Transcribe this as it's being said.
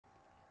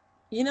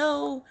You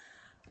know,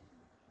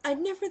 I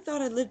never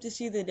thought I'd live to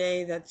see the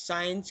day that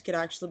science could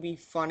actually be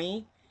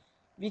funny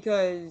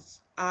because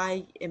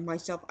I and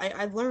myself,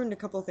 I learned a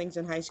couple of things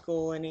in high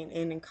school and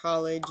in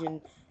college, and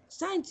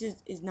science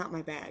is not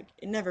my bag.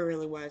 It never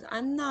really was.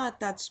 I'm not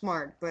that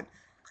smart, but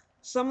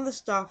some of the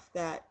stuff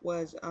that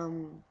was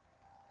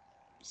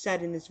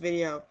said in this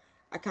video,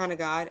 I kind of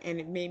got,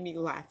 and it made me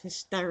laugh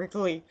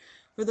hysterically.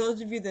 For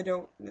those of you that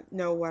don't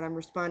know what I'm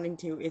responding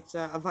to, it's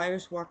a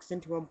virus walks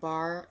into a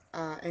bar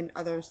and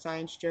other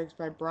science jokes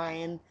by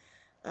Brian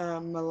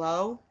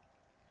Malow,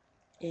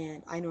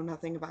 and I know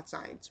nothing about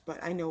science, but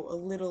I know a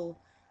little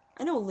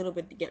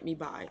bit to get me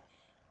by.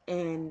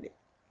 And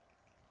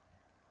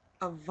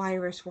a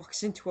virus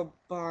walks into a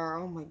bar.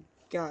 Oh my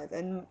god!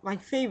 And my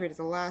favorite is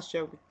the last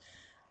joke.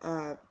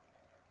 Uh,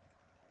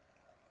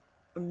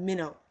 a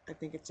minnow, I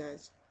think it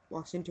says,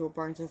 walks into a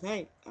bar and says,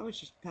 "Hey, I was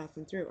just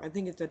passing through." I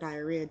think it's a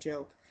diarrhea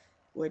joke,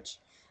 which,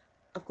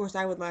 of course,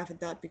 I would laugh at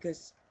that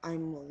because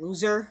I'm a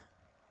loser.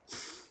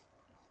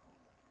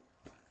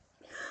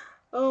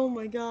 Oh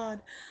my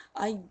god.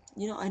 I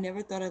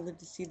never thought I'd live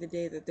to see the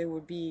day that there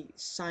would be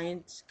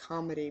science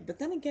comedy. But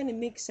then again, it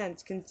makes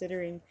sense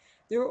considering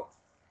there are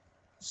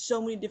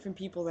so many different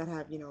people that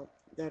have,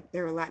 that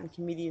there are Latin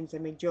comedians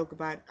that make joke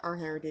about our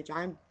heritage.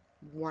 I'm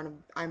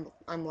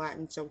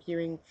Latin, so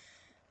hearing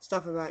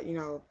stuff about,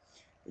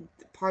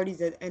 parties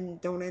that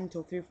don't end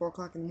until 3, 4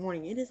 o'clock in the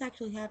morning, it has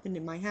actually happened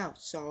in my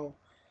house. So,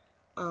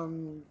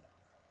 um,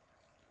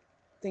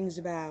 things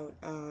about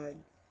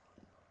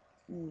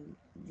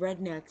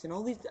rednecks and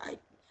all these,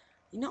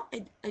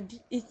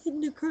 it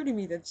didn't occur to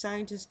me that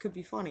scientists could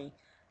be funny.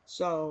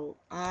 So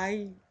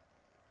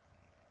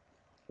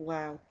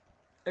wow,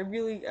 I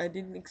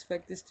didn't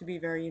expect this to be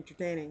very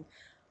entertaining.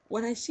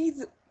 When I see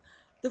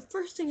the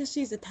first thing I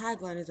see is the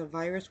tagline is a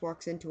virus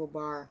walks into a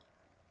bar.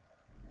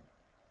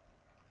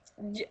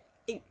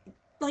 It,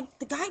 like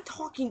the guy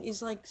talking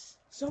is like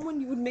someone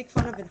you would make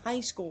fun of in high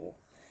school,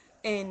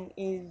 and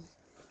is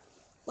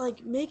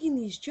like making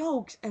these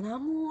jokes, and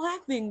I'm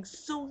laughing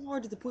so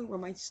hard to the point where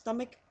my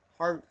stomach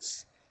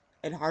hurts.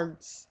 It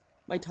hurts.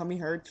 My tummy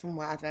hurts from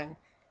laughing.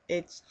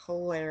 It's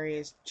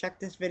hilarious. Check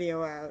this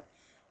video out,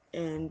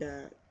 and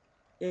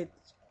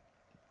it's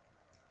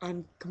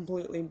I'm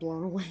completely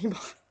blown away by.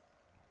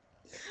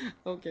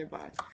 Okay, bye.